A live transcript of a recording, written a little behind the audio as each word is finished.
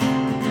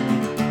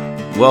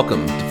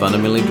Welcome to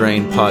Fundamentally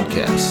Drained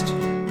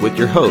Podcast with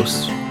your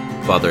hosts,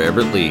 Father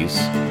Everett Lees,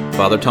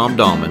 Father Tom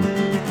Dahlman,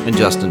 and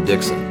Justin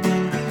Dixon.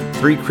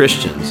 Three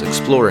Christians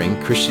exploring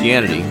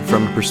Christianity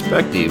from a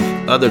perspective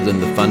other than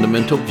the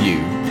fundamental view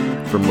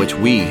from which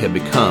we have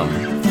become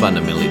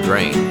fundamentally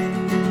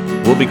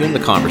drained. We'll begin the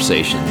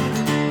conversation,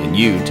 and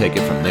you take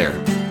it from there.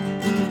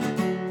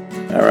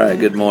 All right,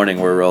 good morning.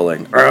 We're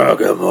rolling. Oh,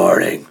 good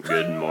morning.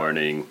 Good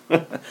morning.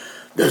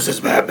 This is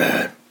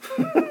Batman.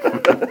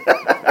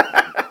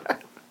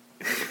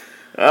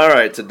 All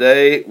right,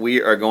 today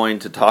we are going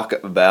to talk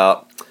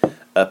about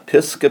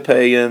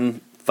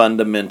Episcopalian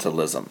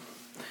fundamentalism.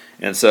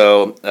 And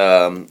so,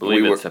 I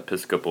believe it's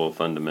Episcopal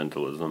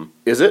fundamentalism.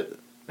 Is it?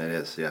 It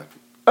is, yeah.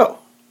 Oh,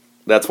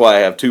 that's why I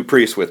have two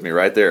priests with me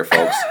right there,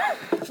 folks.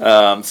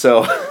 Of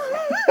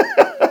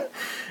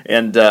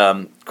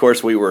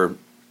course, we were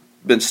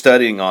been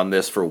studying on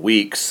this for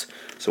weeks,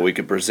 so we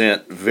could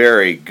present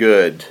very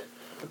good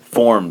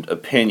formed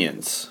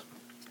opinions.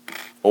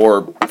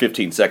 Or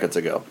 15 seconds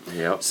ago.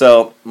 Yep.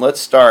 So let's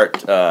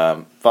start.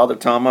 Father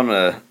Tom, I'm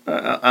gonna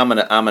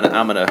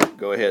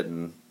go ahead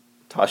and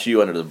toss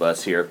you under the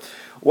bus here.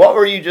 What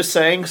were you just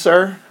saying,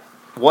 sir?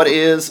 What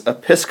is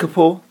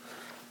Episcopal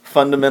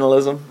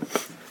fundamentalism?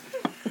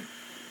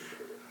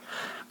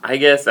 I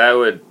guess I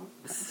would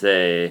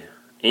say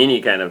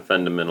any kind of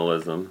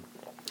fundamentalism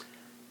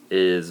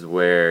is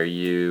where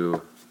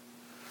you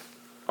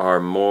are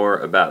more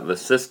about the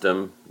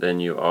system than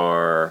you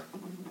are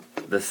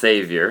the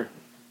Savior.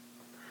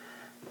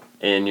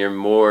 And you're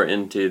more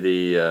into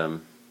the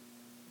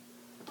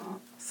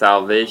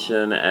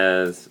salvation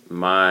as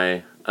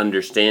my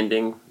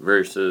understanding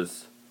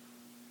versus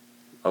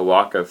a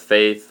walk of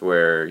faith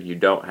where you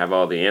don't have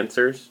all the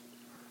answers.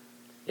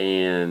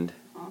 And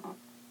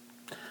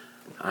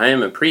I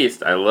am a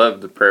priest. I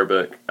love the prayer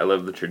book. I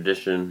love the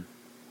tradition.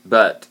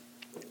 But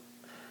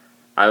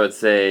I would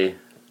say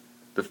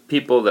the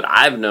people that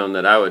I've known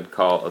that I would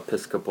call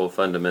Episcopal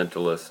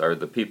fundamentalists are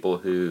the people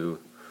who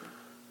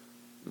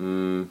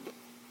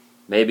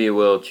maybe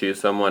we'll choose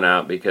someone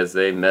out because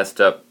they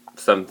messed up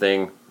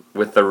something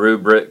with the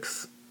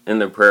rubrics in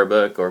the prayer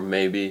book, or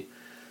maybe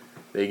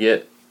they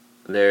get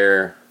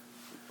their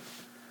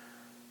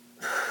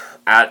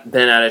bent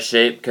out of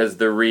shape because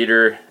the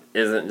reader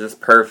isn't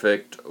just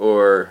perfect,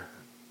 or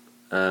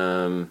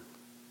I'm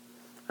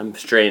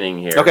straining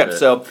here. Okay,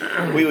 so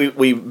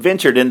we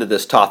ventured into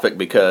this topic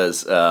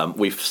because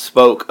we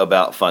spoke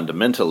about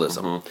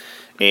fundamentalism,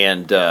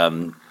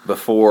 and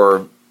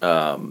before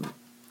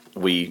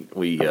we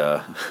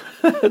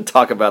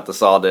talk about the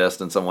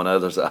sawdust in someone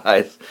else's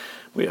eyes,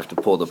 we have to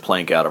pull the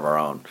plank out of our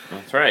own.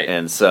 That's right.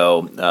 And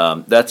so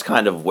that's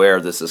kind of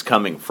where this is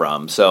coming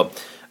from. So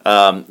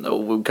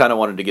we kind of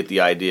wanted to get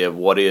the idea of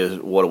what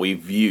do we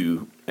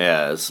view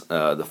as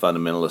the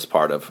fundamentalist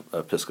part of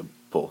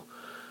Episcopal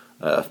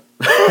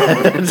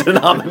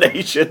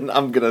denomination.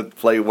 I'm going to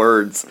play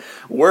words.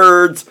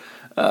 So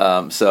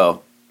I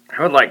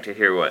would like to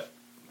hear what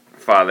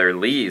Father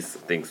Lees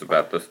thinks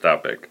about this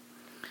topic.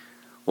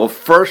 Well,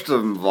 first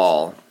of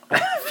all, a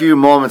few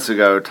moments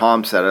ago,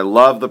 Tom said, I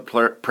love the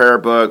prayer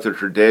book, the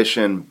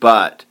tradition,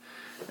 but,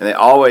 and they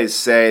always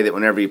say that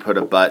whenever you put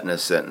a but in a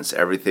sentence,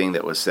 everything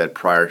that was said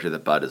prior to the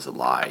but is a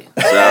lie.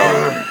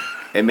 So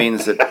it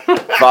means that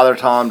Father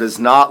Tom does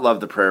not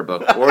love the prayer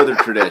book or the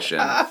tradition.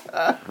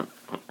 No,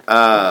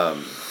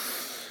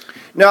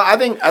 I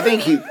think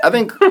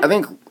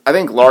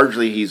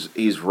largely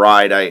he's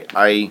right.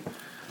 The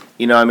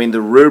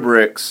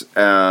rubrics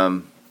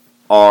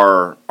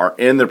are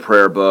in the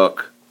prayer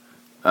book,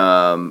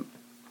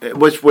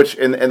 which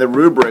and the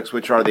rubrics,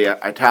 which are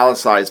the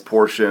italicized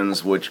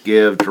portions, which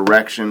give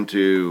direction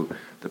to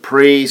the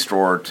priest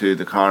or to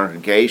the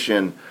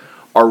congregation,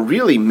 are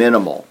really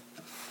minimal,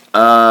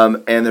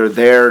 and they're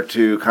there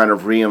to kind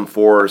of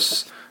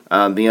reinforce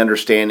the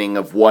understanding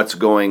of what's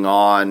going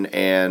on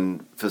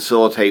and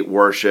facilitate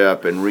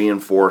worship and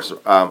reinforce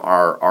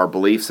our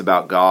beliefs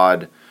about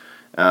God,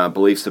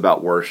 beliefs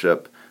about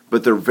worship,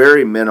 but they're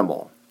very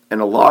minimal. And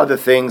a lot of the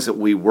things that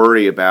we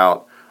worry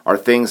about are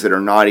things that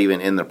are not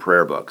even in the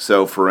prayer book.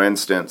 So, for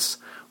instance,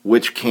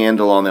 which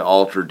candle on the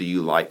altar do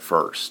you light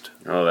first?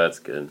 Oh, that's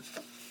good.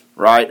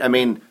 Right? I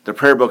mean, the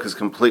prayer book is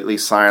completely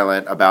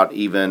silent about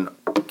even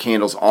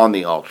candles on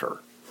the altar.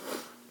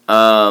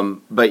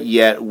 But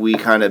yet we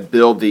kind of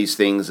build these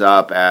things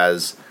up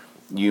as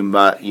you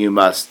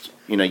must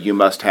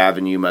have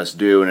and you must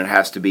do, and it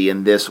has to be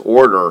in this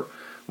order,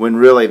 when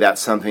really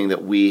that's something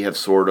that we have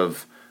sort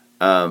of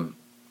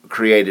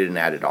created and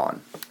added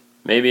on.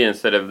 Maybe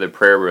instead of the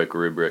prayer book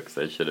rubrics,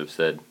 I should have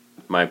said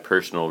my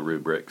personal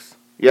rubrics.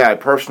 Yeah,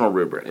 personal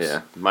rubrics.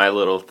 Yeah, my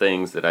little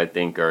things that I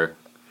think are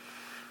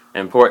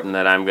important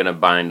that I'm going to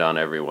bind on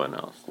everyone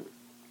else.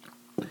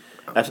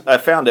 I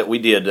found that we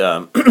did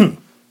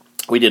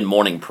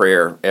morning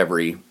prayer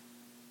every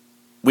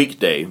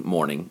weekday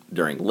morning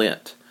during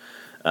Lent,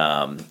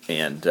 and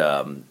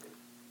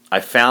I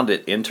found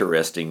it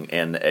interesting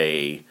and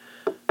a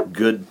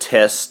good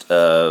test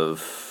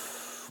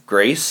of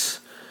grace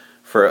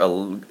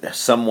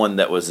someone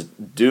that was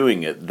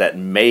doing it that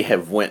may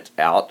have went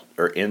out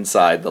or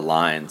inside the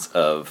lines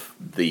of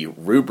the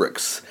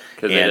rubrics.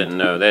 Because they didn't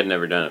know. They had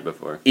never done it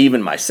before.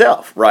 Even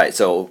myself, right.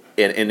 So,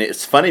 and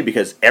it's funny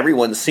because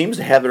everyone seems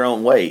to have their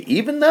own way,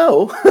 even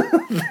though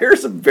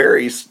there's a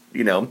very,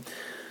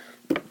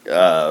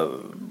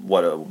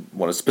 what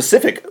a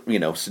specific,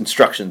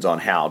 instructions on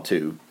how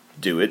to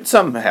do it.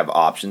 Some have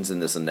options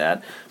and this and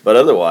that, but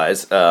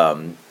otherwise,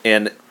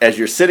 and as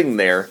you're sitting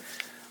there,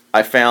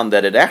 I found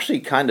that it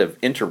actually kind of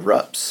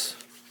interrupts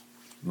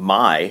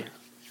my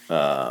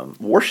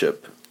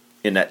worship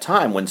in that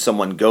time when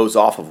someone goes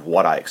off of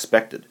what I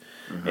expected.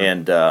 Mm-hmm.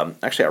 And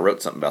actually, I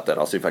wrote something about that.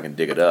 I'll see if I can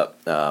dig it up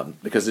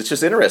because it's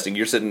just interesting.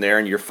 You're sitting there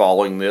and you're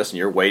following this and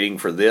you're waiting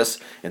for this,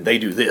 and they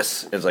do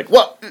this. And it's like,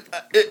 what?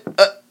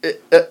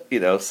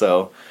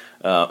 So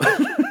are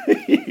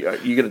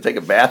you going to take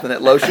a bath in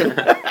that lotion?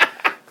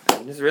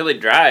 It's really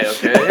dry,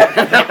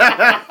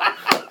 okay?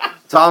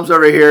 Tom's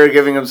over here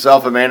giving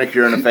himself a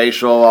manicure and a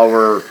facial while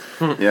we're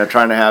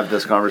trying to have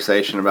this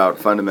conversation about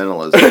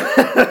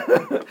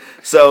fundamentalism.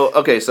 So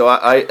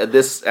I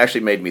this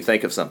actually made me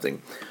think of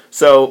something.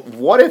 So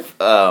what if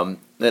now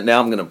I'm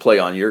going to play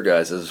on your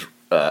guys'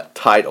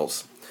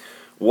 titles.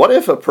 What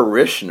if a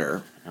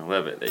parishioner? I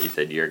love it that you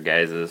said your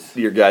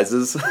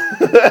guys's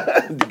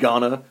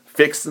Ghana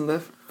fixing the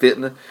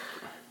fitting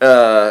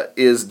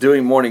is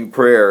doing morning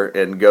prayer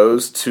and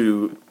goes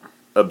to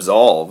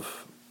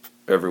absolve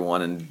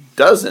everyone and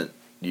doesn't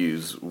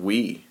use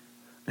we,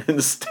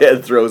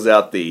 instead throws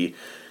out the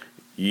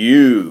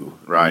you,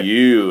 right?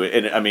 You,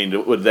 and I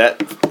mean, would that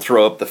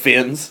throw up the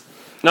fins?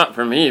 Not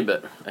for me,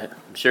 but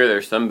I'm sure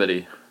there's some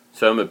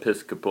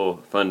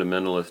Episcopal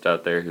fundamentalist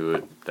out there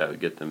that would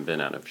get them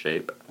bent out of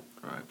shape.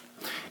 Right.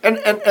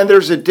 And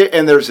there's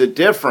a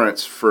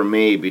difference for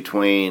me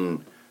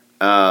between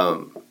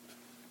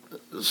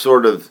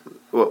sort of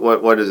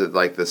what is it,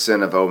 like the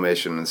sin of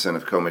omission and sin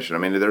of commission. I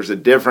mean, there's a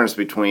difference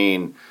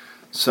between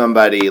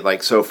somebody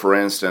like, so for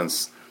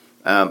instance,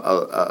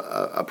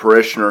 a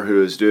parishioner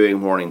who is doing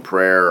morning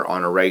prayer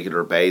on a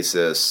regular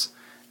basis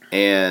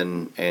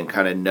and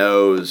kind of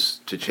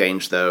knows to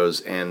change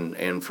those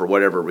and for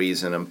whatever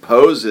reason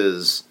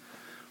imposes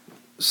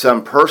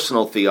some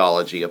personal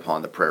theology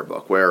upon the prayer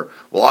book where,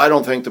 well, I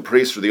don't think the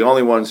priests are the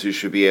only ones who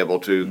should be able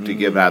to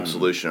give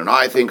absolution, and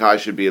I think I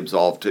should be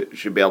able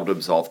to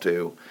absolve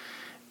too.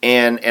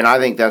 And I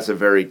think that's a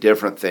very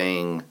different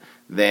thing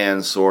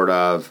than sort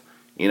of,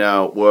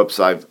 whoops,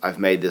 I've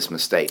made this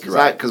mistake.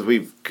 Because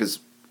we've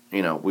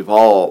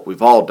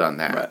all done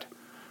that.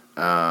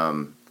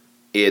 Right.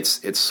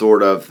 It's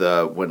sort of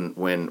the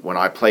when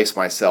I place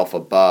myself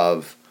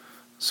above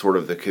sort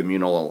of the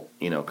communal,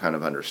 kind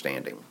of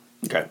understanding.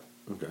 Okay.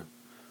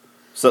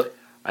 So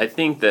I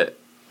think that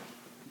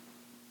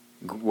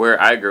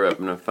where I grew up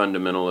in a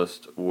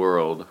fundamentalist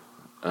world,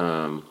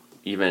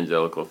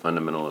 evangelical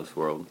fundamentalist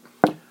world,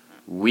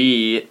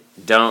 we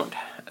don't.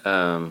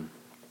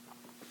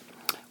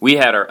 We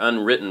had our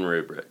unwritten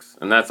rubrics,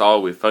 and that's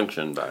all we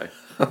functioned by.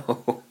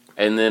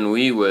 And then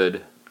we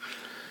would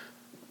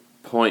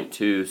point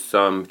to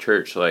some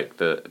church like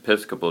the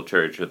Episcopal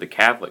Church or the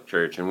Catholic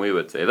Church, and we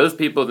would say, those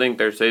people think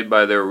they're saved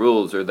by their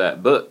rules or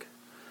that book.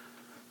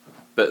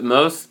 But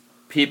most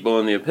people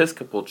in the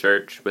Episcopal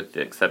Church, with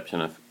the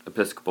exception of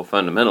Episcopal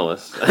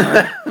fundamentalists,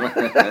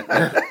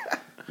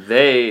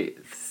 they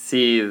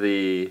see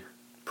the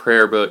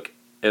prayer book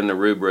and the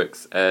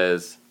rubrics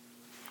as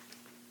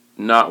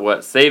not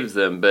what saves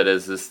them, but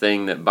as this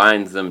thing that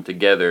binds them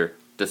together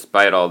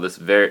despite all this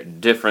very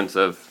difference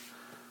of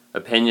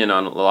opinion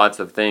on lots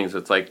of things.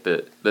 It's like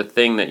the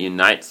thing that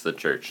unites the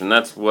church, and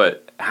that's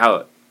how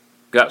it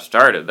got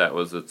started. That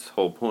was its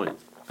whole point.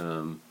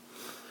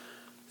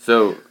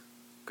 So,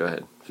 go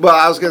ahead. Well,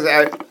 I was going to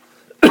say,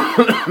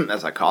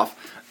 as I cough,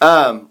 what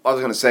I was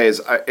going to say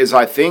is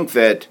I think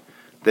that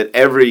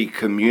every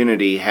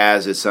community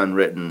has its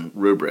unwritten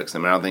rubrics. I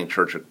mean, I don't think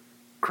Church of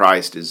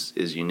Christ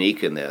is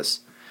unique in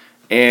this.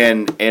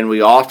 And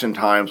we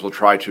oftentimes will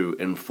try to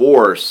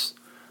enforce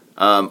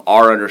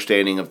our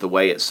understanding of the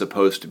way it's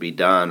supposed to be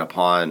done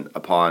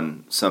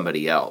upon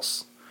somebody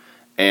else.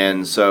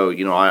 And so,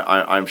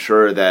 I'm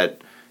sure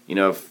that,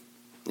 if,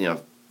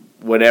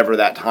 whatever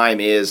that time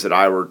is that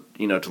I were,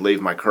 to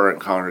leave my current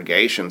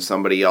congregation,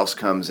 somebody else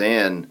comes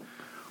in,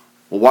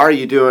 well, why are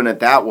you doing it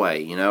that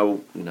way?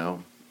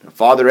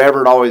 Father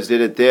Everett always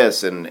did it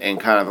this, and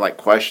kind of like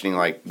questioning,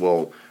 like,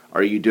 well,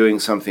 are you doing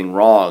something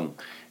wrong?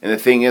 And the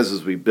thing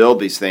is we build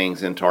these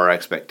things into our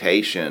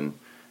expectation,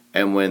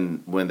 and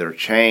when they're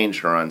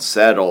changed or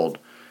unsettled,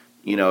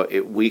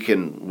 we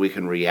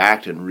can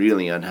react in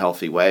really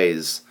unhealthy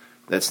ways.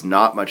 That's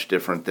not much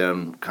different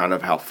than kind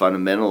of how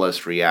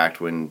fundamentalists react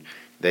when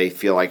they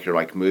feel like you're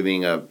like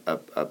moving a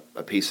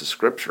piece of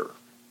scripture.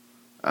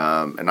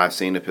 And I've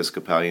seen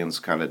Episcopalians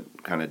kind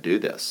of do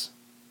this.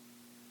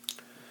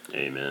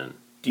 Amen.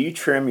 Do you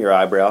trim your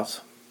eyebrows?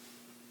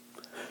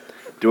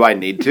 Do I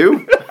need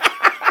to?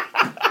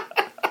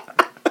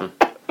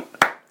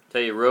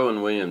 Tell you,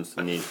 Rowan Williams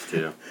needs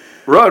to.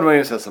 Rowan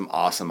Williams has some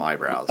awesome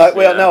eyebrows.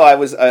 No, I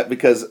was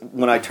because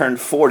when I turned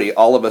 40,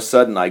 all of a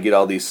sudden I get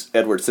all these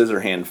Edward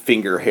Scissorhand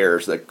finger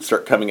hairs that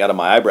start coming out of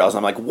my eyebrows.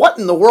 I'm like, what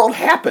in the world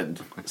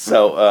happened?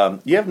 So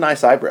you have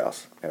nice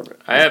eyebrows,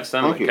 Everett. I have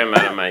some that come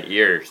out of my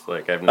ears.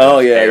 Like I've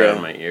noticed hair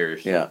on my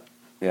ears. Yeah.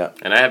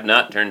 And I have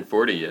not turned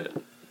 40 yet.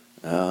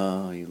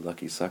 Oh, you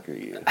lucky sucker,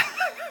 you.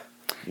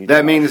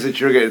 That means that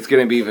it's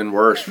going to be even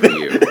worse for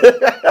you.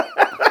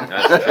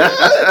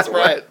 That's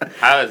right.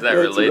 How is that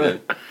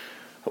related? Right.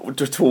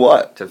 To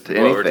what? To what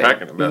we're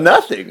talking about?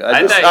 Nothing.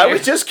 I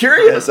was just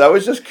curious. You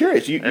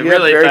have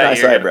very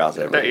nice eyebrows,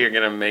 I thought you were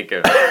going to make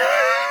a...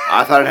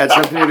 I thought it had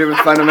something to do with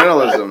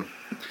fundamentalism.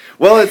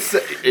 Well, it's,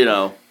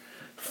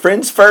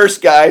 friends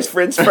first, guys.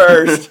 Friends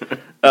first.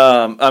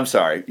 I'm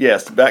sorry.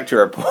 Yes, back to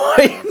our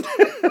point.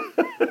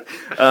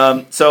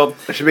 So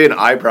there should be an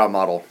eyebrow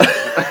model.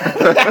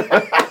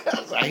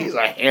 He's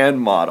a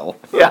hand model.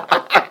 Yeah.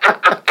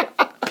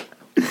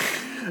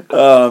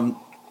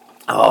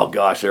 Oh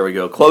gosh, there we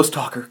go. Close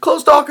talker.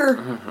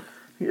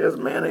 He has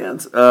man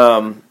hands.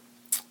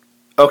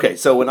 Okay,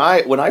 so when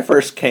I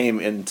first came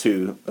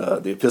into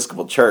the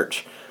Episcopal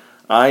Church,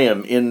 I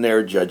am in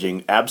there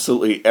judging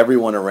absolutely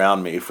everyone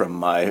around me from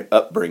my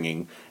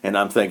upbringing, and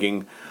I'm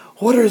thinking,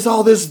 what is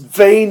all this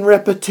vain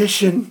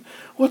repetition?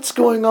 What's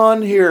going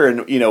on here?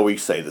 And, we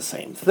say the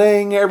same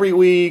thing every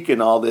week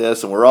and all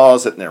this, and we're all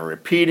sitting there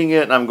repeating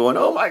it, and I'm going,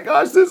 oh my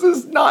gosh, this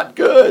is not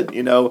good.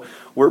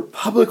 We're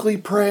publicly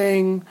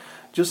praying,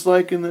 just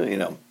like in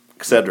the,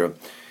 etc.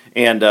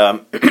 And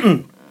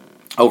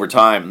over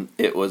time,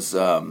 it was,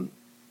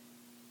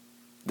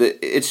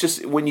 it's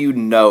just when you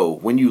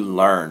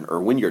learn,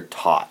 or when you're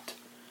taught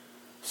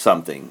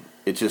something,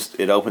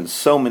 it opens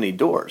so many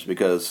doors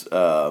because,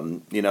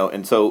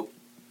 and so,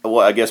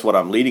 well, I guess what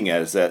I'm leading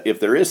at is that if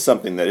there is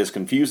something that is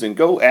confusing,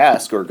 go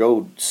ask or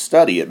go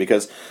study it,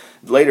 because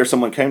later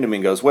someone came to me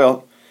and goes,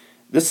 well,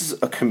 this is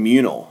a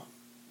communal,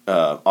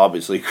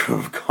 obviously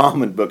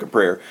common book of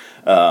prayer,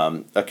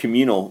 a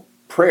communal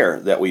prayer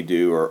that we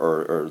do,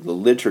 or the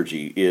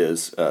liturgy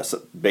is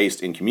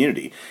based in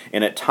community.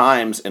 And at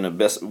times,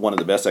 one of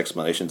the best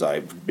explanations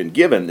I've been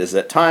given is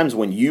at times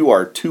when you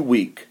are too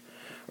weak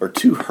or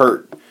too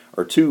hurt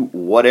or too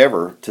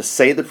whatever to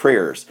say the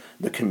prayers,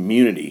 the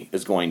community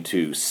is going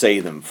to say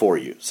them for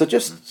you. So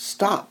just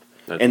stop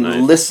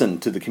and listen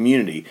to the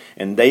community,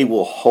 and they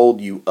will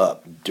hold you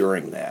up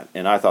during that.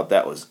 And I thought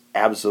that was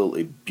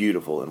absolutely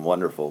beautiful and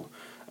wonderful,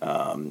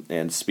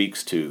 and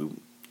speaks to,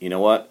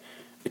 what?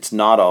 It's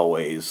not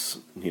always,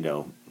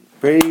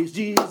 praise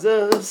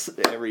Jesus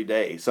every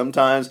day.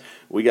 Sometimes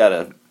we got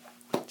to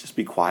just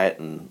be quiet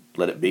and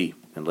let it be,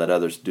 and let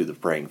others do the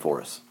praying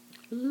for us.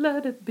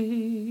 Let it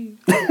be.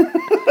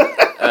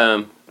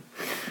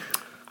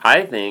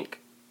 I think,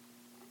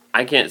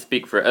 I can't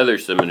speak for other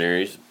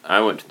seminaries.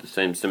 I went to the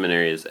same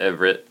seminary as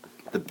Everett.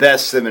 The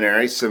best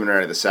seminary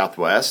of the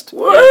Southwest.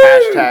 Woo!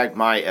 Hashtag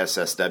my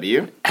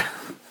SSW.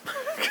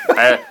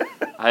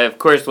 I of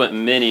course went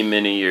many,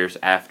 many years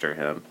after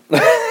him.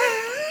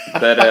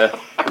 But,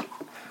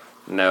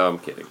 no, I'm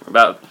kidding.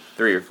 About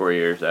 3 or 4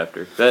 years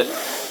after. But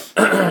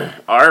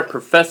our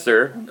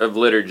professor of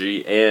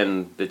liturgy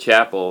and the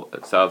chapel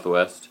at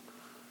Southwest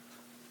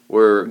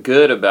were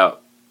good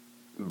about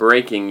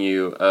breaking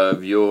you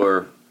of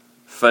your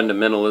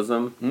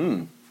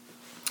fundamentalism.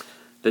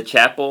 The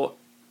chapel,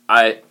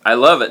 I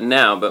love it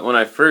now, but when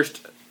I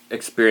first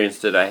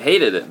experienced it, I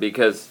hated it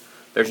because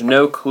there's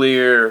no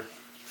clear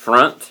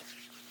front.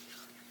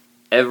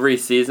 Every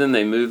season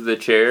they move the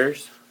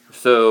chairs,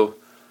 so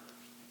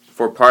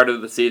for part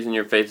of the season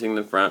you're facing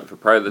the front, for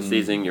part of the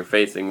season you're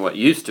facing what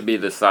used to be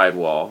the side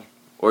wall,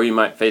 or you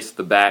might face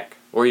the back,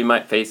 or you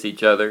might face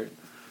each other.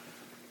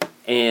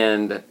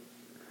 And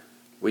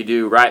we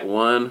do right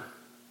 1,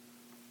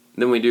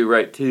 then we do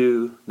right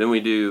 2, then we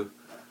do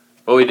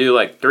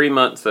like 3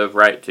 months of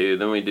right 2,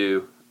 then we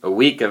do a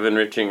week of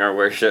enriching our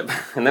worship,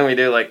 and then we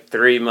do like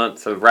 3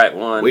 months of right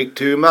 1. Week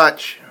too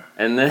much.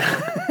 And then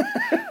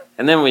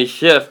and then we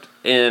shift,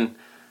 and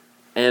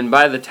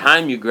by the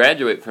time you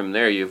graduate from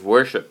there, you've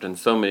worshipped in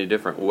so many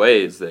different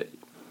ways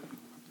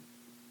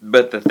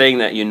but the thing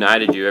that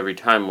united you every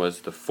time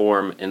was the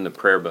form in the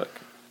prayer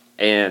book.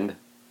 And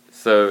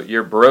so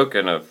you're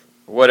broken of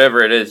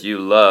whatever it is you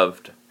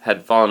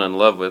had fallen in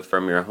love with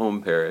from your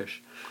home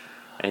parish,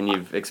 and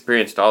you've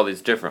experienced all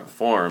these different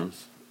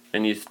forms,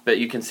 but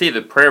you can see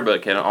the prayer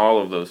book in all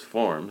of those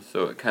forms,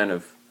 so it kind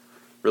of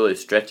really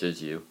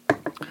stretches you.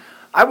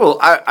 I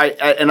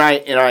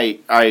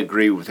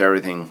agree with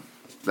everything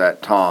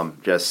that Tom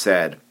just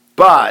said,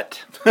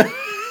 but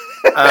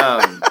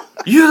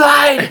you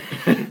lied.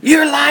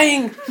 You're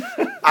lying.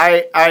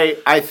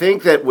 I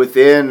think that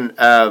within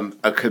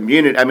a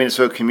community,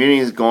 so a community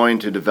is going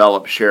to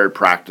develop shared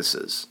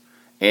practices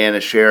and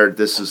a shared,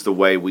 this is the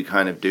way we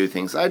kind of do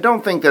things. I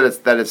don't think that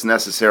it's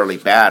necessarily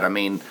bad.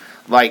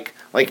 Like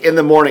in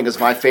the morning as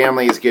my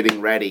family is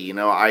getting ready,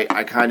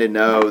 I kind of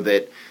know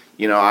that,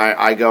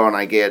 I go and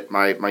I get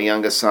my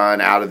youngest son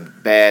out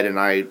of bed and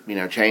I,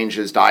 change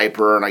his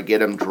diaper and I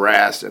get him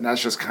dressed, and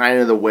that's just kind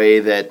of the way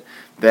that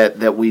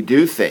that we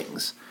do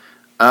things.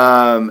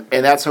 And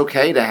that's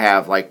okay to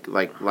have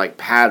like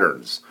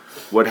patterns.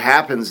 What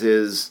happens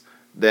is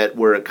that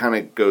where it kind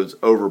of goes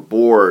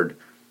overboard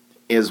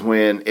is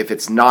when, if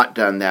it's not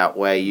done that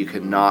way, you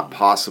cannot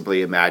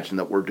possibly imagine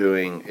that we're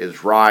doing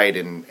is right.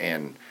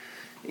 And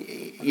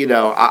you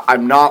know,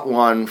 I'm not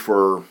one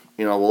for,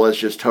 you know, well, let's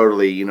just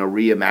totally, you know,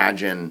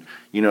 reimagine,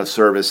 you know,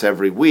 service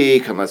every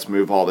week, and let's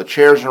move all the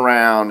chairs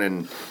around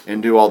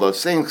and do all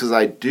those things, because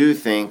I do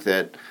think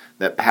that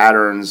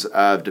patterns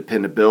of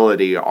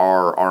dependability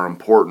are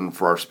important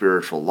for our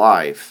spiritual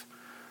life.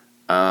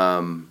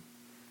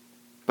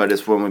 But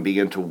it's when we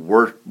begin to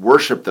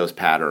worship those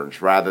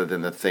patterns rather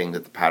than the thing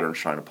that the pattern's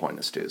trying to point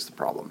us to is the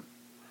problem.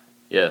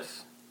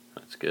 Yes,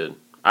 that's good.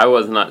 I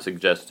was not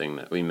suggesting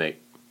that we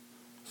make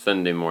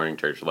Sunday morning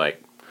church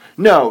like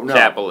No.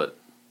 chapel at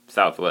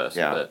Southwest.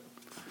 Yeah.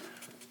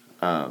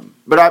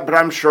 But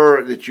I'm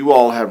sure that you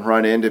all have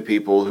run into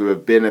people who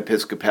have been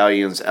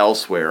Episcopalians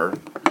elsewhere,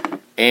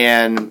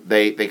 and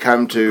they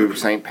come to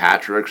St.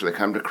 Patrick's or they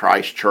come to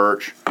Christ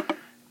Church,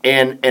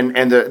 and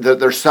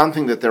there's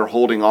something that they're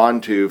holding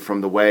on to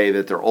from the way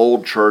that their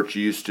old church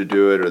used to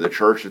do it, or the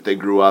church that they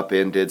grew up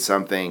in did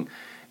something,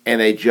 and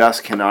they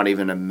just cannot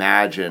even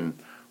imagine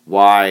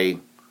why,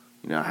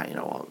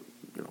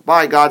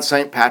 by God,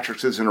 St.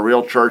 Patrick's isn't a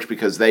real church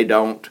because they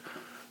don't,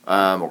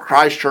 or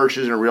Christ Church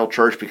isn't a real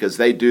church because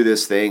they do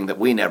this thing that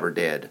we never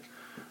did.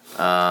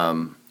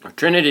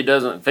 Trinity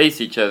doesn't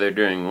face each other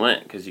during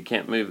Lent because you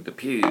can't move the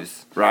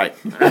pews. Right.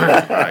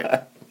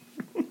 Right.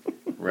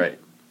 Right.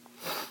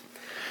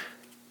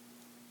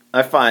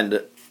 I find.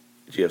 Do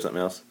you have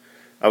something else?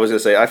 I was going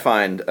to say I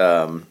find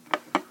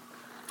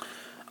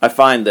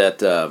that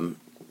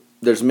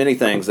there's many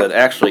things that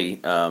actually,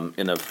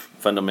 in a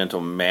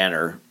fundamental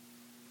manner,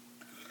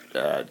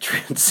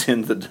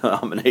 transcend the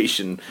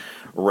denomination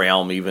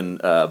realm. Even,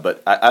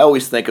 but I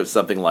always think of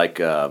something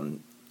like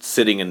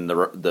sitting in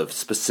the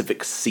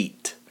specific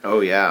seat.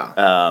 Oh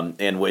yeah.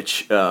 In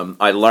which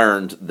I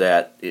learned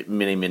that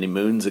many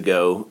moons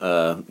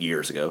ago,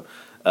 years ago,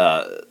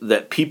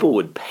 that people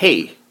would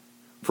pay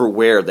for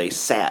where they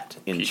sat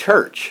in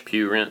church.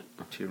 Pew rent.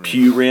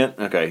 Pew rent.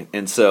 Okay,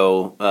 and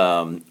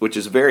so which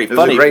is very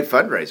funny. It was a great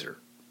fundraiser.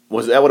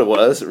 Was that what it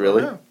was?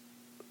 Really? Yeah.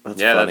 That's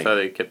Yeah, funny. that's how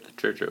they kept the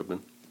church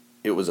open.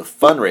 It was a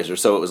fundraiser,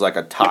 so it was like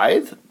a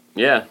tithe.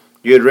 Yeah.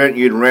 You'd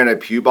rent a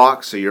pew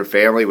box, so your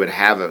family would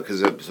have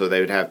it, so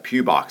they would have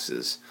pew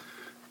boxes,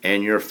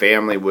 and your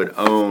family would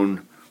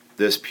own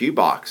this pew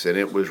box, and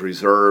it was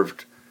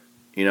reserved,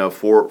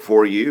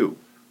 for you,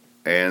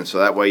 and so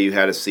that way you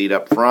had a seat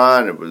up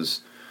front. It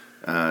was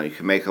you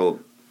could make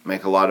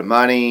a lot of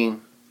money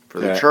for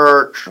the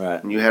church,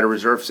 right. And you had a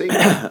reserved seat.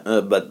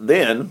 But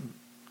then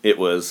it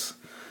was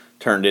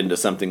turned into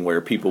something where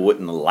people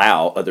wouldn't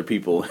allow other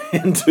people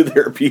into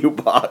their pew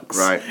box.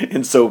 Right.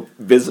 And so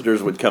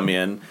visitors would come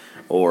in,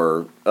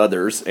 or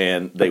others,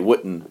 and they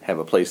wouldn't have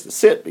a place to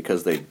sit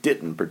because they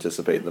didn't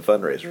participate in the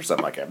fundraiser or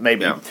something like that.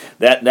 Maybe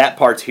that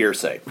part's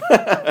hearsay.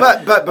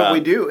 But we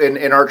do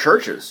in our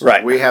churches.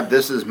 Right. We have,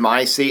 this is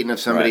my seat, and if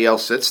somebody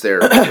else sits there,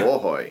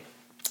 boy.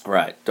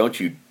 Right. Don't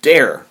you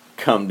dare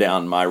come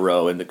down my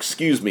row and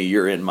excuse me,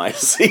 you're in my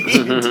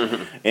seat.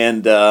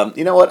 And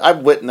you know what? I've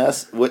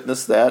witnessed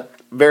that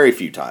very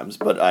few times,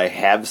 but I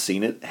have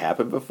seen it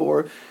happen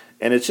before.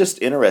 And it's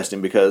just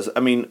interesting because,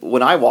 I mean,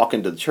 when I walk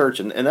into the church,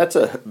 and that's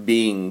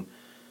being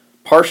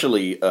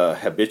partially a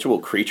habitual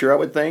creature, I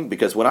would think,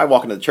 because when I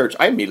walk into the church,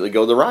 I immediately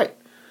go to the right.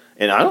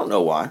 And I don't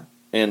know why.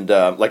 And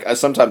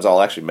sometimes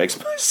I'll actually make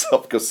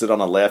myself go sit on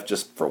the left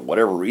just for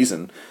whatever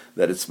reason,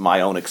 that it's my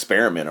own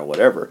experiment or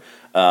whatever.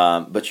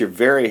 But you're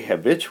very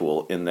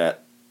habitual in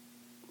that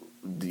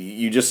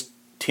you just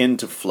tend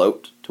to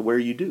float to where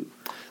you do.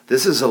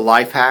 This is a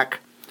life hack.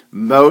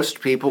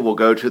 Most people will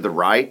go to the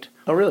right.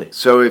 Oh, really?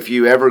 So if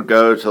you ever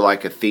go to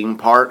like a theme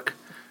park,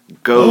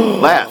 go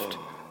left,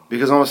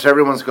 because almost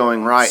everyone's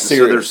going right.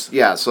 Serious?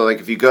 And so like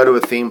if you go to a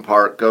theme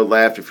park, go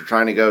left. If you're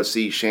trying to go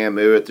see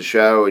Shamu at the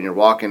show and you're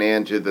walking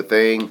into the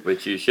thing,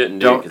 Which you shouldn't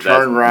do don't because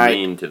that's turn right.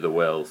 mean to the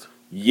whales.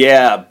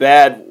 Yeah,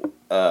 bad.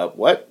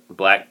 What?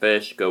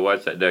 Blackfish, go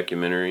watch that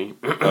documentary.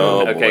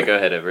 Oh, okay, boy. go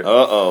ahead, Everett.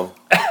 Uh-oh.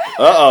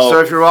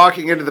 So if you're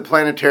walking into the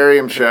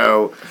planetarium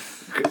show,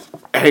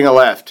 hang a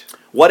left.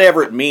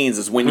 Whatever it means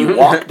is when you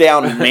walk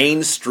down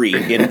Main Street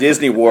in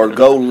Disney World,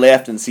 go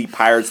left and see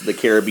Pirates of the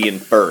Caribbean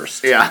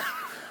first. Yeah.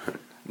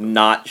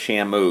 Not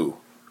Shamu.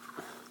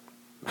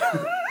 I'm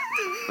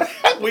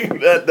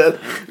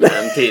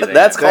teasing.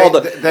 That's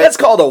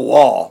called a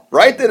wall.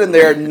 Right then and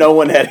there, no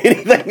one had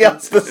anything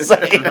else to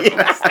say.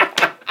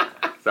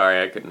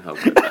 Sorry, I couldn't help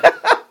it.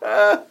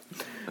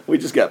 We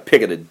just got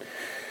picketed.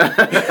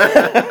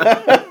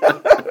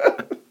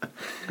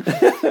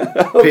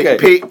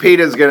 Okay. Pete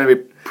is going to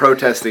be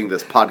protesting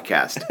this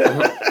podcast.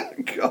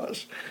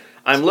 Gosh.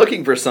 I'm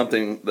looking for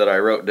something that I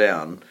wrote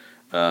down.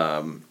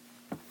 And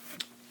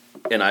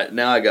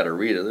I got to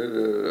read it.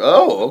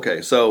 Oh,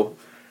 okay. So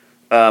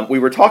we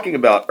were talking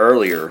about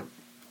earlier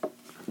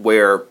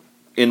where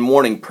in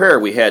morning prayer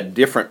we had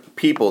different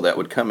people that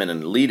would come in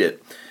and lead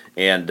it.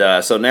 And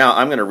so now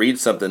I'm going to read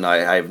something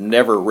I've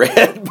never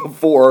read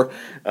before,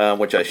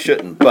 which I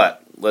shouldn't,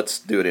 but let's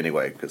do it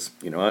anyway, because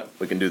you know what?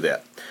 We can do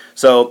that.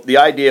 So the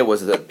idea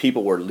was that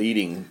people were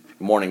leading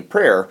morning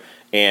prayer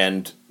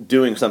and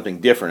doing something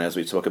different, as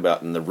we spoke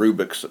about in the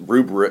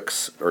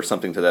rubrics or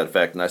something to that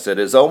effect. And I said,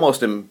 it's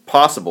almost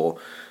impossible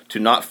to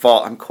not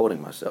fall. I'm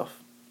quoting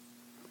myself.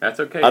 That's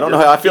okay. I don't know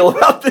how I feel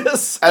about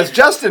this. As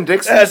Justin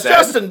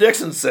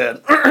Dixon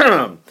said,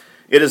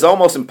 it is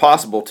almost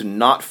impossible to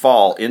not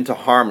fall into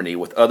harmony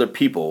with other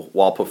people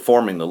while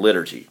performing the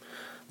liturgy.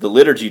 The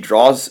liturgy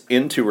draws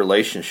into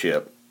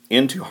relationship,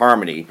 into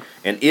harmony,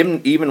 and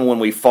even when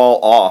we fall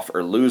off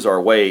or lose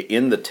our way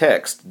in the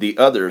text, the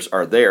others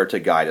are there to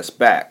guide us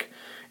back.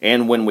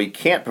 And when we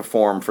can't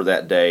perform for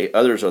that day,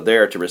 others are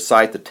there to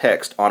recite the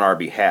text on our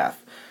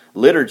behalf.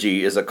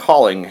 Liturgy is a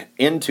calling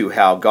into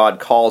how God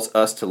calls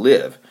us to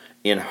live,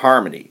 in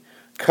harmony,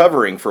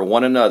 covering for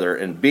one another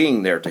and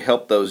being there to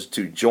help those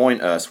to join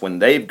us when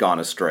they've gone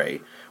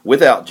astray,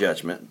 without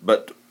judgment,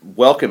 but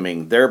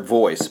welcoming their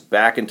voice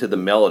back into the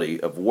melody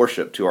of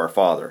worship to our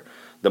Father.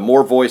 The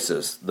more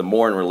voices, the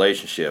more in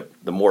relationship,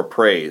 the more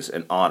praise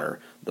and honor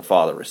the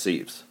Father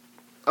receives.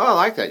 Oh, I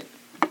like that.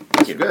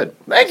 That's good.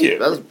 Thank you.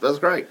 That's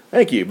great.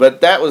 Thank you.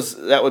 But that was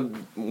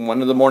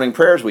one of the morning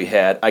prayers we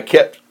had. I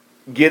kept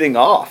getting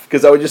off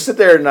because I would just sit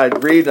there and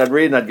I'd read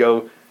and I'd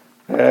go,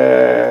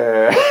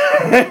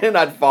 and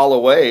I'd fall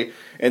away,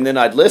 and then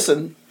I'd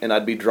listen and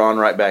I'd be drawn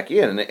right back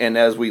in. And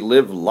as we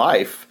live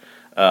life,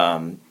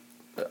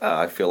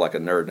 I feel like a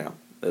nerd now.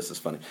 This is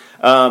funny.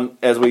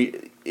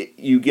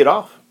 You get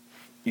off.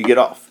 You get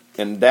off.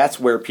 And that's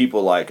where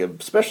people like,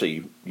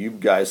 especially you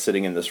guys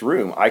sitting in this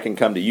room, I can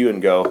come to you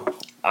and go,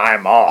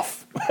 I'm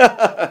off.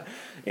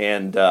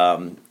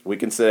 And we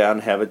can sit down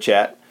and have a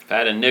chat. I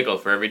had a nickel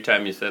for every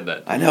time you said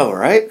that. I know,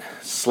 right?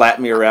 Slap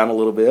me around a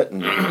little bit.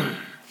 And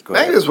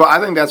I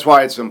think that's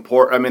why it's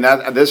important. I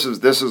mean, this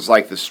is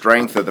like the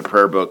strength of the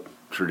prayer book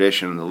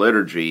tradition and the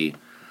liturgy.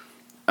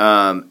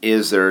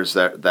 Is there's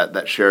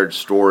that shared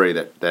story,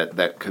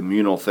 that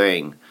communal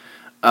thing.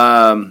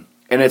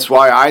 And it's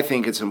why I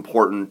think it's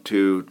important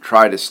to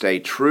try to stay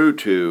true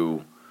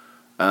to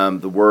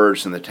the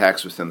words and the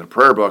text within the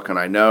prayer book. And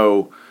I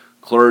know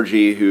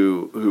clergy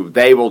who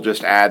they will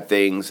just add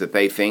things that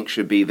they think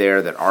should be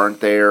there that aren't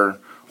there,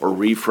 or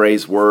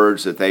rephrase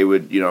words that they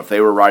would, if they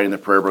were writing the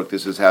prayer book,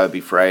 this is how it'd be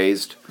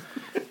phrased.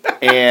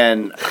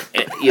 And,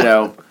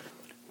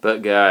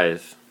 But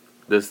guys,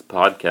 this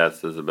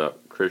podcast is about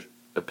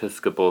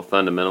Episcopal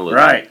fundamentalism.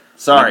 Right.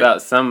 Sorry.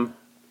 About some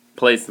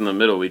place in the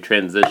middle, we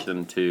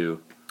transitioned to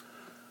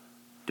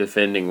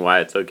defending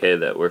why it's okay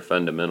that we're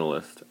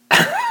fundamentalist.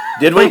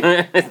 Did we?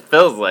 It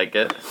feels like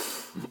it.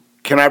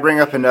 Can I bring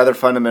up another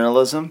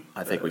fundamentalism?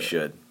 I think we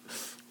should.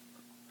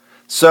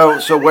 So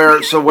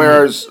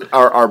whereas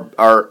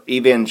our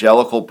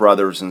evangelical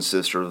brothers and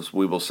sisters,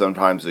 we will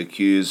sometimes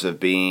accuse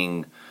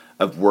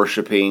of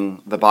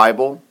worshiping the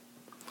Bible.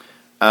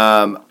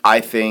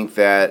 I think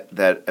that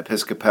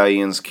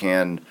Episcopalians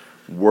can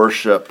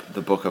worship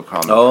the Book of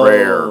Common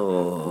Prayer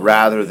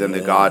rather than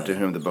the God to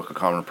whom the Book of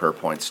Common Prayer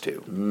points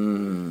to.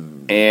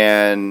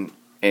 And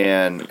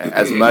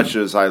as much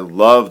as I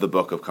love the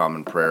Book of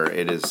Common Prayer,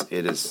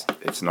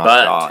 it's not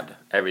but God.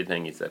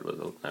 Everything he said was.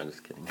 I'm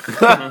just kidding.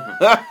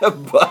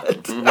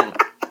 But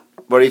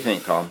What do you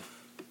think, Tom?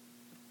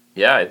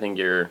 Yeah, I think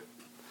you're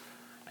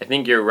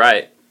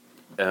right.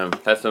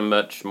 That's a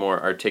much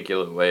more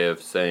articulate way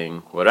of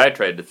saying what I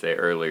tried to say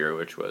earlier,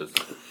 which was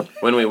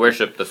when we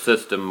worship the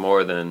system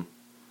more than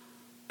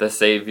the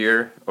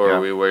Savior, or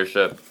we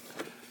worship,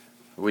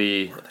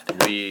 we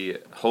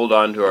hold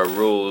on to our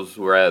rules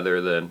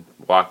rather than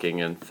walking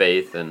in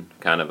faith and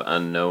kind of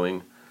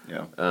unknowing,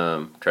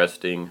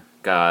 trusting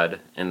God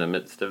in the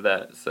midst of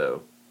that.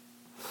 So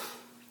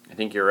I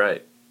think you're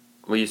right.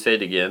 Will you say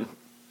it again?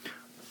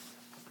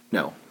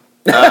 No.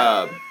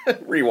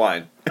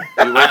 rewind.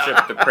 We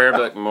worship the prayer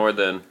book more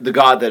than The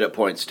God that it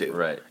points to.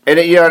 right. And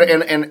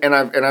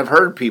I've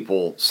heard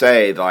people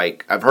say,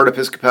 like, I've heard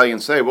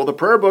Episcopalians say, well, the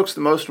prayer book's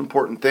the most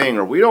important thing,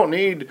 or we don't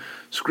need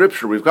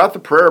scripture, we've got the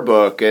prayer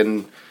book,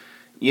 and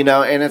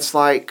and it's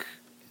like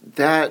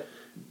that.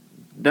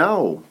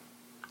 No,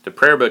 The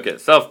prayer book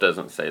itself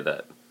doesn't say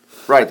that.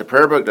 right? The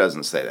prayer book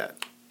doesn't say that.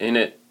 And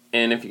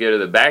if you go to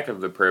the back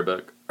of the prayer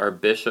book, our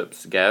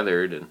bishops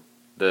gathered in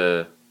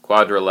the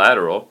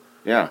quadrilateral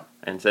Yeah,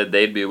 and said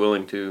they'd be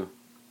willing to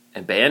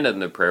abandon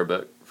the prayer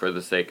book for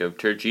the sake of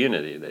church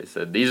unity. They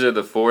said these are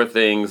the four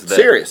things that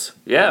Serious.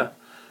 Yeah.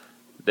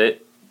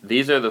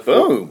 These are the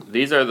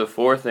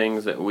four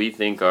things that we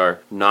think are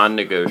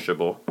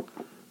non-negotiable,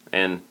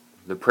 and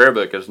the prayer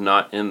book is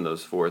not in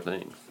those four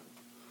things.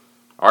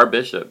 Our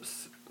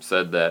bishops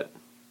said that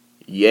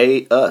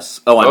Yay us.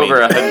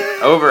 over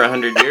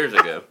 100 years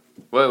ago.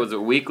 What was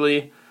it?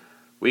 Weekly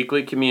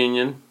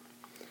communion,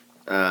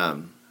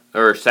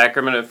 or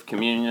sacrament of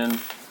communion.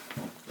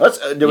 Let's.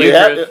 Do we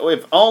have?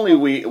 If only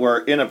we were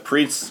in a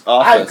priest's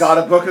office. I've got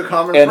a Book of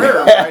Common and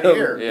Prayer had right a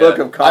here. Book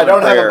of Common I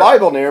don't Prayer. have a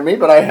Bible near me,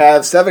 but I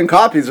have 7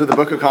 copies of the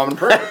Book of Common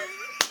Prayer.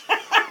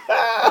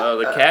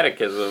 The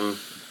catechism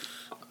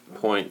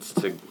points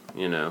to,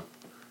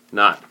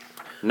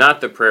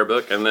 not the prayer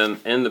book. And then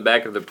in the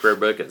back of the prayer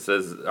book it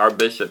says our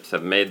bishops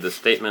have made the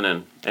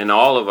statement, and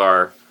all of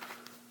our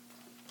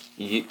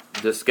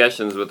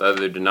discussions with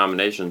other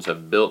denominations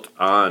have built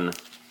on.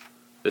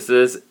 This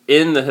is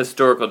in the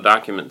historical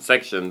document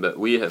section, but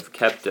we have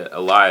kept it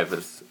alive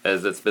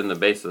as it's been the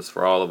basis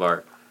for all of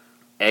our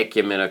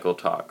ecumenical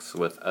talks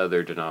with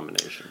other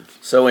denominations.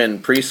 So in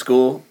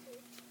preschool,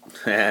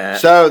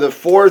 So the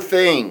four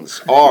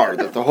things are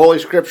that the Holy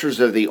Scriptures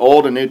of the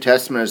Old and New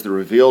Testament is the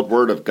revealed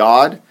Word of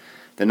God.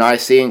 The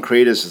Nicene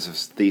Creed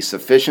is the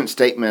sufficient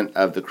statement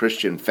of the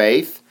Christian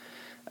faith.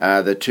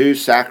 The two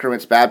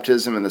sacraments,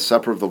 baptism and the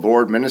supper of the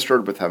Lord,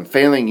 ministered with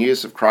unfailing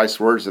use of Christ's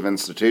words of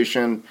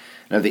institution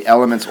and of the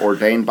elements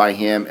ordained by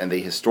him, and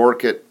the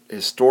historic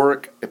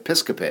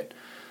episcopate,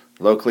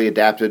 locally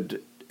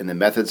adapted in the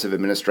methods of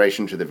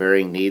administration to the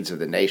varying needs of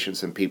the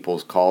nations and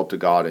peoples called to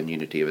God in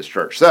unity of his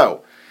church.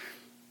 So,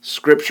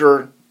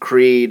 Scripture,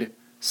 creed,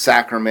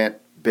 sacrament,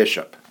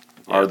 bishop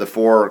are the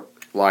four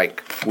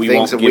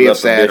things that we have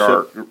said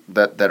are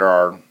that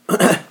are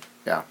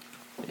Yeah.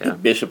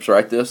 Did bishops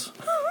write this?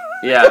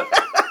 Yeah.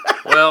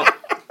 Well,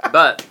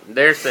 but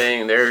they're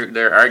saying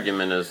their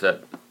argument is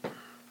that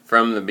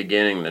from the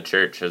beginning the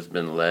church has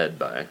been led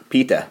by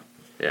Peter.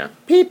 Yeah.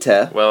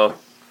 Peter. Well,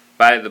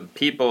 by the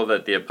people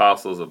that the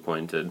apostles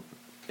appointed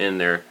in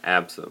their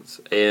absence.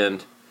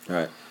 And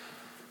Right.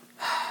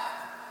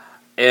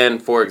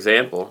 And for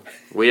example,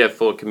 we have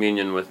full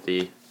communion with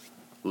the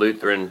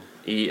Lutheran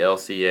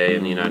ELCA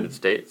in the United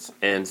States.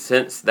 And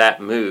since that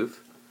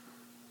move,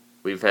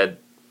 we've had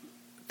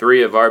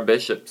 3 of our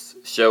bishops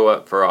show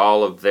up for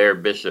all of their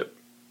bishop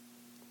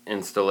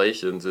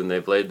installations, and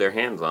they've laid their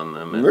hands on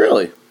them. And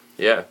Really?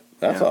 Yeah.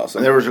 That's awesome.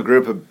 And there was a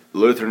group of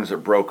Lutherans that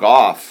broke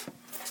off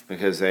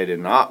because they did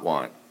not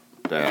want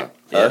that.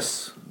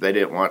 Us? They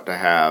didn't want to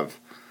have.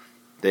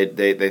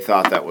 They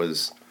thought that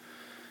was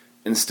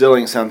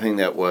instilling something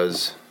that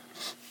was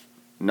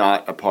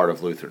not a part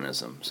of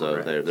Lutheranism. So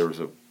Right. there was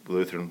a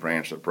Lutheran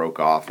branch that broke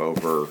off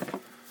over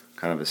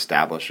kind of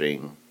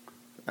establishing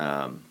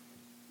But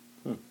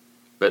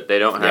they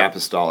don't the have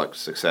apostolic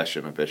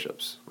succession of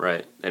bishops.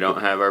 Right. They don't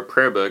have our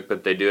prayer book,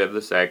 but they do have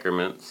the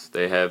sacraments.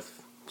 They have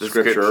the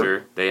Scripture.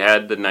 scripture. They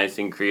had the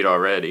Nicene Creed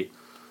already.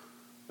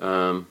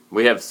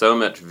 We have so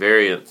much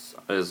variance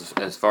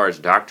as far as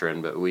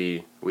doctrine, but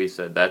we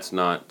said that's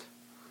not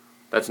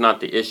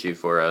the issue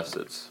for us.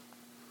 It's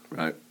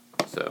Right.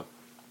 so.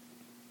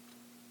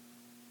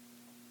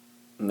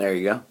 And there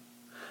you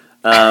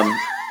go.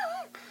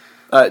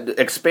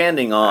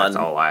 Expanding on. That's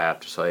all I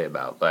have to say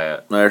about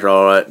that. That's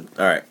all right.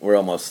 All right, we're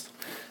almost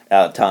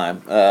out of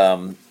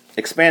time.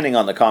 Expanding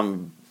on the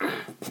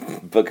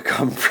Book of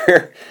Common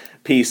Prayer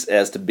piece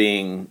as to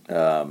being,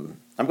 I'm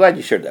glad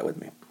you shared that with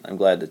me. I'm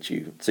glad that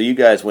so you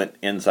guys went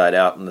inside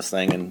out in this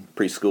thing in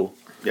preschool?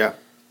 Yeah.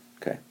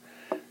 Okay.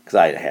 Because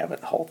I have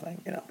it, the whole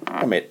thing,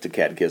 I made it to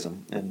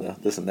catechism and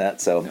this and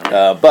that. So,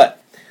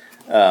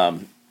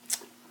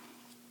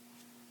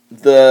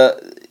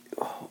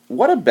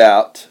 what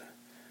about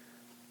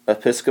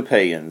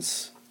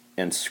Episcopalians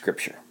and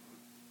Scripture?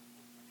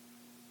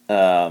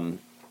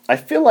 I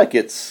feel like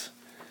it's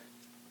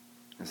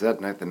Is that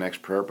not the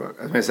next prayer book?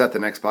 I mean, is that the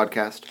next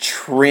podcast?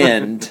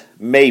 trend,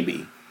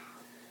 maybe.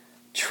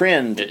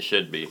 Trend It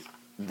should be.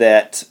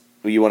 that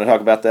you want to talk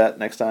about that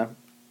next time?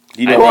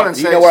 Do you I know, think- Go on and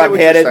do you say, know where say I'm what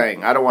headed? you're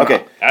saying. I don't want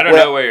Okay. I don't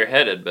Well, know where you're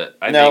headed, but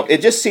I No, think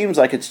it just seems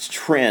like it's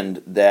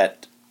trend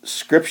that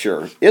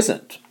Scripture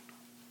isn't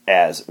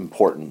as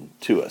important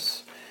to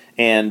us,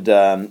 and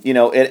and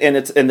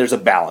there's a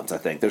balance. I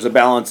think there's a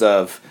balance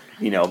of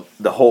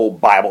the whole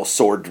Bible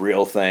sword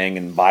drill thing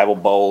and Bible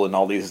bowl and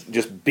all these,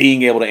 just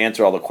being able to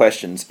answer all the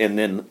questions and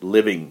then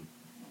living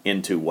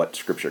into what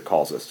Scripture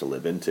calls us to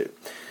live into.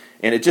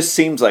 And it just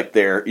seems like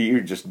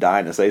you're just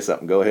dying to say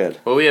something. Go ahead.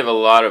 Well, we have a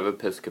lot of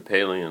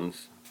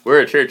Episcopalians.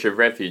 We're a church of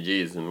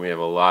refugees, and we have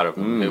a lot of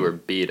them who were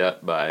beat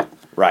up by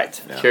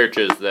Right.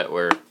 churches that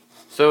were.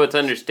 So it's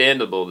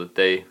understandable that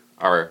they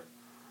are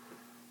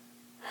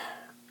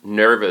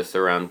nervous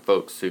around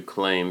folks who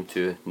claim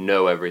to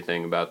know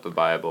everything about the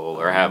Bible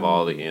or have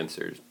all the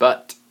answers.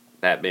 But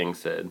that being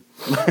said,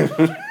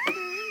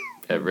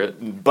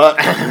 Everett. But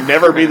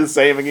never be the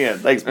same again.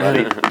 Thanks,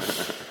 buddy.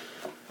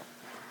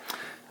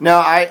 No,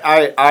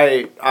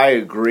 I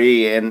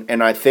agree,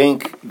 and I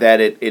think that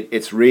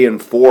it's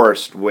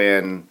reinforced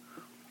when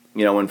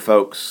when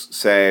folks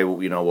say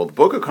well, the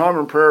Book of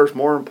Common Prayer is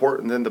more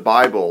important than the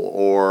Bible,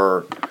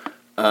 or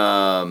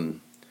there's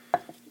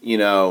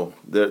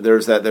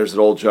that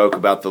old joke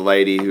about the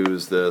lady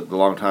who's the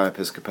longtime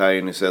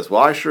Episcopalian who says,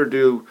 well, I sure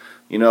do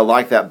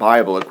like that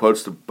Bible. It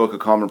quotes the Book of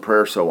Common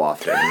Prayer so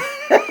often.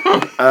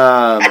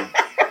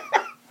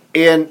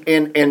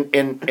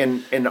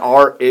 In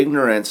our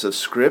ignorance of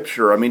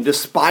Scripture, I mean,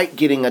 despite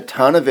getting a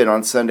ton of it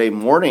on Sunday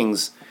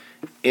mornings,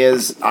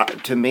 is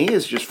to me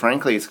is just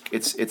frankly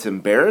it's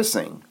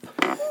embarrassing.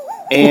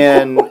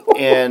 And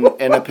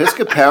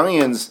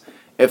Episcopalians,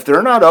 if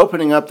they're not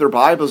opening up their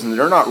Bibles and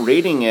they're not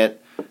reading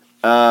it,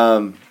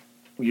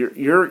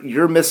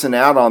 you're missing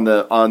out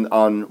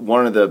on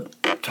one of the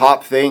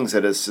top things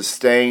that has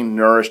sustained,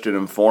 nourished, and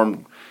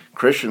informed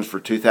Christians for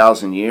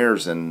 2,000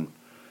 years. And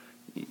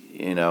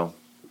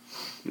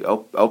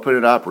open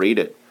it up, read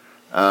it.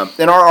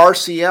 In our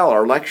RCL,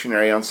 our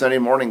lectionary on Sunday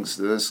mornings,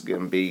 this is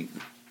going to be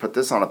put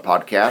this on a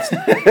podcast.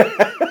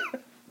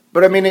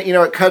 But I mean,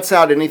 it cuts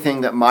out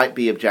anything that might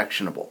be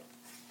objectionable.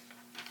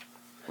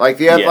 Like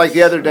the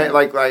other day,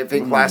 like I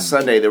think last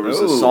Sunday, there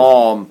was a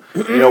psalm,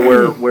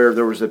 where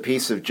there was a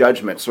piece of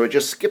judgment. So it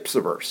just skips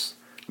a verse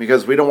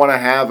because we don't want to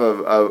have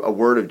a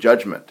word of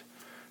judgment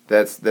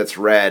that's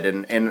read.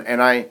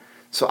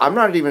 So I'm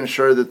not even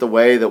sure that the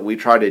way that we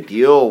try to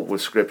deal with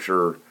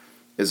Scripture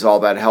is all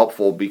that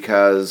helpful,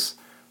 because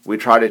we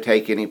try to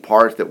take any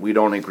part that we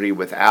don't agree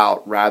with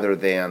out rather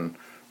than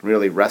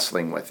really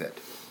wrestling with it.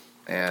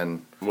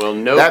 And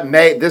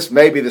this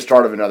may be the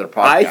start of another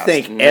podcast. I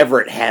think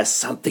Everett has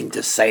something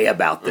to say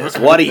about this.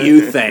 What do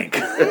you think?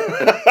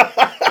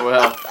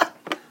 Well,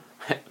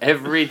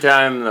 every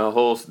time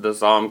the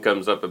psalm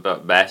comes up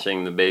about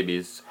bashing the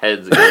babies'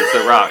 heads against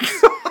the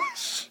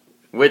rocks,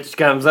 which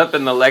comes up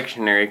in the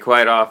lectionary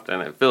quite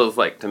often, it feels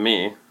like to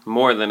me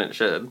more than it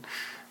should.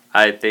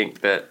 I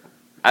think that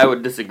I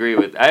would disagree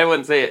with. I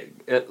wouldn't say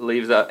it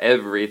leaves out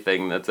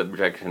everything that's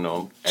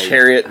objectionable.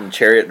 Chariot and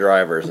chariot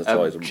drivers. That's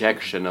always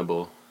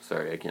objectionable.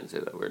 Sorry, I can't say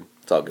that word.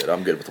 It's all good.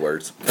 I'm good with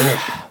words.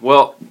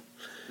 Well,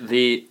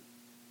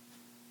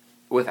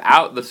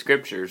 without the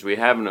Scriptures, we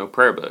have no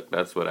prayer book.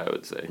 That's what I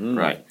would say.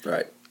 Right.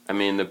 I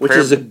mean, which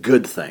is a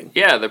good thing.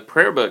 Yeah, the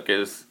prayer book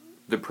is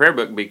the prayer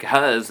book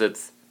because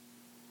it's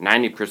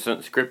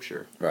 90%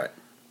 Scripture. Right.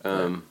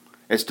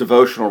 It's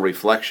devotional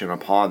reflection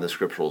upon the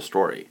scriptural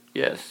story.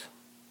 Yes.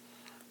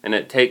 And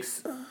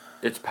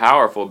it's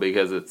powerful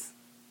because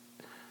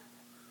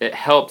it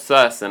helps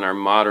us in our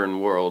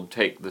modern world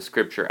take the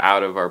Scripture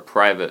out of our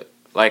private,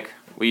 like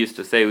we used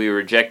to say, we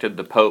rejected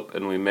the Pope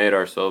and we made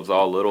ourselves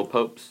all little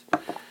popes.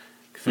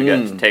 Because we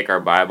got to take our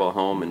Bible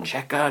home and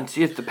check on,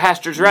 see if the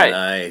pastor's right.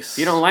 Nice. If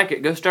you don't like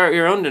it, go start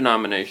your own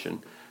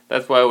denomination.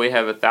 That's why we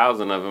have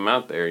 1,000 of them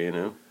out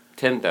there,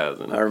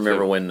 10,000. I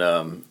remember when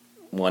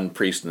one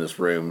priest in this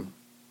room,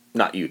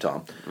 not you,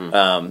 Tom,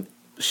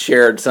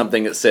 shared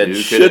something that said,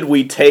 should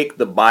we take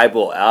the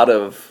Bible out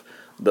of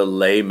the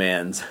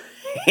layman's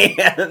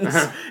hands?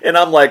 And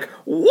I'm like,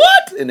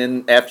 what? And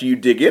then after you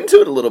dig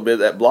into it a little bit,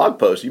 that blog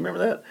post, you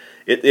remember that?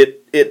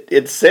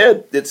 It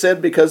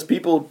said because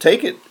people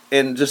take it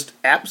and just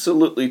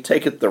absolutely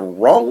take it the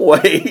wrong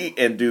way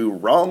and do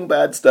wrong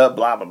bad stuff,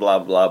 blah blah blah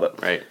blah.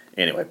 But right.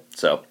 Anyway,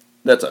 so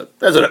that's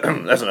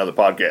another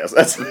podcast.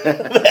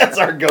 That's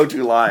our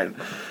go-to line.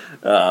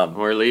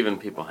 We're leaving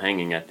people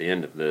hanging at the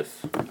end of this.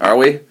 Are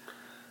we?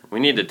 We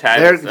need to tie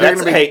this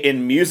up. Hey,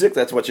 in music,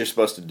 that's what you're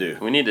supposed to do.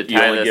 We need to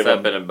tie this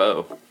up in a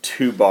bow.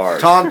 2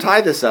 bars. Tom, tie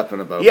this up in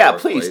a bow. Yeah,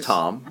 please,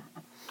 Tom.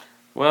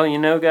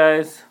 Well,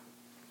 guys,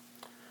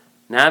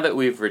 now that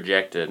we've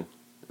rejected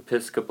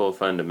Episcopal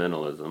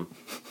fundamentalism,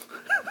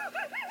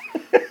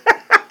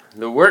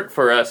 the work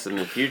for us in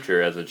the future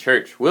as a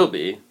church will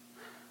be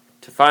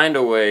to find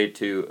a way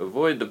to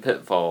avoid the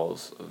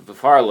pitfalls of the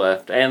far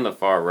left and the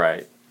far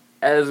right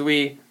as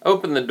we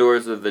open the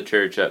doors of the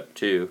church up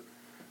to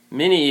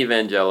many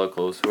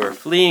evangelicals who are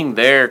fleeing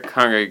their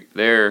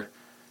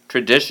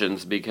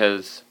traditions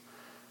because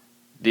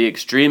the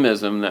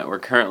extremism that we're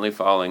currently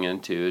falling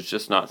into is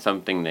just not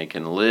something they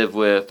can live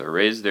with or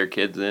raise their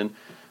kids in.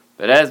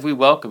 But as we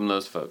welcome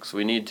those folks,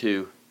 we need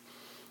to,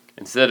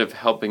 instead of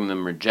helping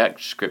them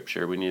reject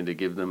Scripture, we need to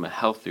give them a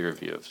healthier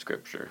view of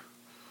Scripture.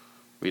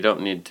 We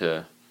don't need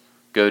to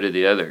go to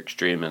the other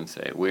extreme and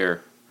say,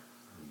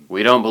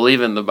 we don't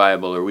believe in the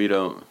Bible, or we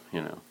don't,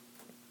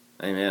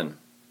 Amen.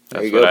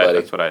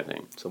 That's what I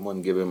think.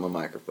 Someone give him a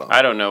microphone.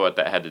 I don't know what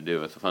that had to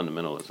do with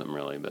fundamentalism,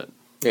 really, but...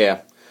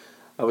 Yeah.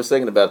 I was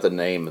thinking about the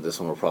name of this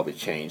one will probably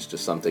change to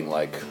something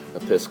like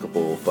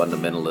Episcopal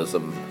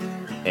Fundamentalism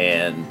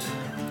and...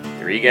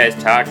 Here you guys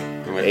talk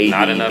with ADD.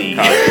 Not enough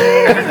coffee.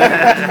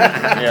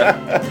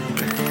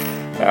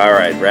 Yeah. All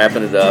right,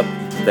 wrapping it up.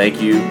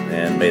 Thank you,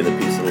 and may the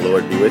peace of the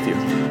Lord be with you.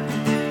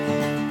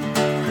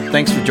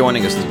 Thanks for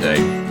joining us today.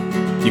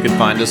 You can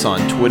find us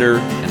on Twitter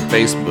and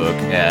Facebook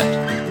at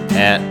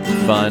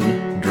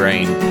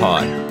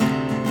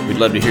FunDrainPod. We'd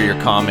love to hear your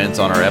comments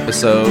on our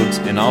episodes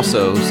and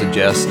also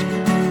suggest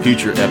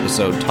future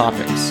episode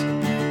topics.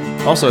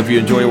 Also, if you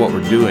enjoy what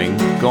we're doing,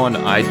 go on to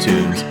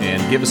iTunes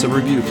and give us a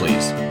review,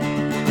 please.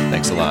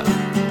 Thanks a lot.